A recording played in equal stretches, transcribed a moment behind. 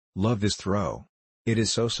Love this throw. It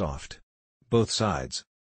is so soft. Both sides.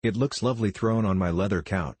 It looks lovely thrown on my leather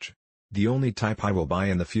couch. The only type I will buy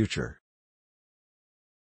in the future.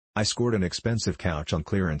 I scored an expensive couch on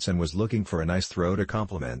clearance and was looking for a nice throw to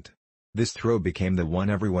complement. This throw became the one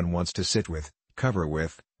everyone wants to sit with, cover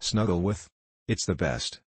with, snuggle with. It's the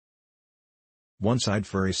best. One side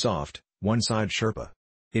furry soft, one side Sherpa.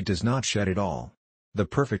 It does not shed at all. The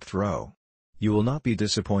perfect throw. You will not be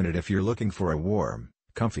disappointed if you're looking for a warm,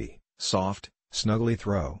 comfy, soft, snuggly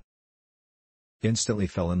throw. Instantly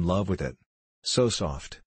fell in love with it. So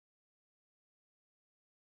soft.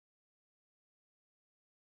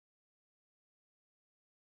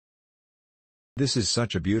 This is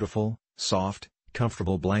such a beautiful, soft,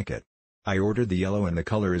 comfortable blanket. I ordered the yellow and the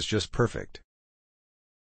color is just perfect.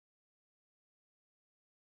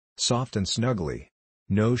 Soft and snuggly.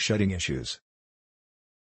 No shedding issues.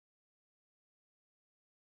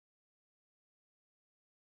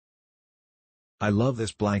 I love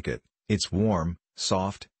this blanket. It's warm,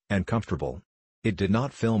 soft, and comfortable. It did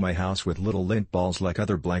not fill my house with little lint balls like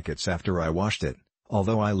other blankets after I washed it,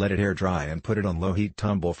 although I let it air dry and put it on low heat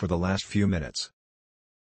tumble for the last few minutes.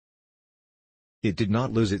 It did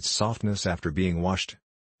not lose its softness after being washed.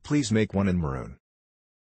 Please make one in maroon.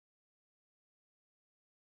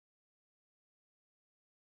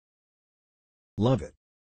 Love it.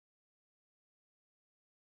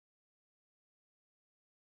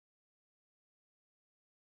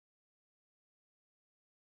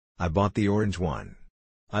 I bought the orange one.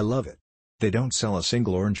 I love it. They don't sell a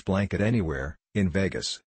single orange blanket anywhere, in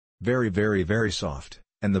Vegas. Very soft,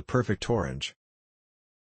 and the perfect orange.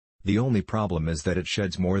 The only problem is that it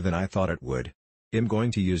sheds more than I thought it would. I'm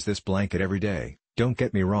going to use this blanket every day, don't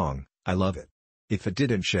get me wrong, I love it. If it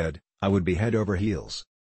didn't shed, I would be head over heels.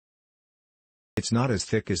 It's not as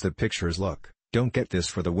thick as the pictures look, don't get this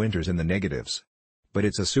for the winters and the negatives. But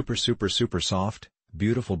it's a super soft,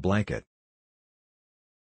 beautiful blanket.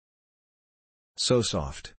 So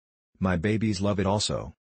soft. My babies love it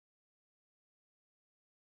also.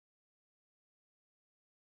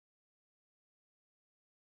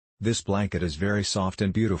 This blanket is very soft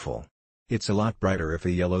and beautiful. It's a lot brighter if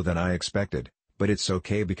a yellow than I expected, but it's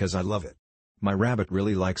okay because I love it. My rabbit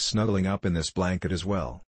really likes snuggling up in this blanket as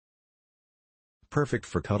well. Perfect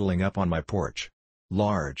for cuddling up on my porch.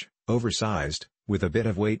 Large, oversized, with a bit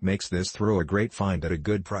of weight makes this throw a great find at a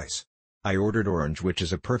good price. I ordered orange, which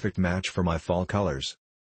is a perfect match for my fall colors.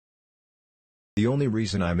 The only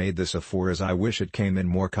reason I made this a 4 is I wish it came in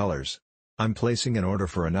more colors. I'm placing an order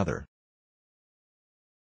for another.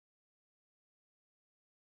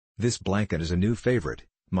 This blanket is a new favorite,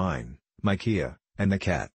 mine, my Kia, and the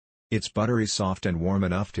cat. It's buttery soft and warm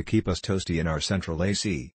enough to keep us toasty in our central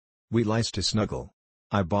AC. We likes to snuggle.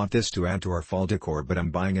 I bought this to add to our fall decor, but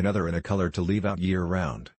I'm buying another in a color to leave out year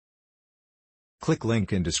round. Click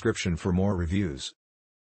link in description for more reviews.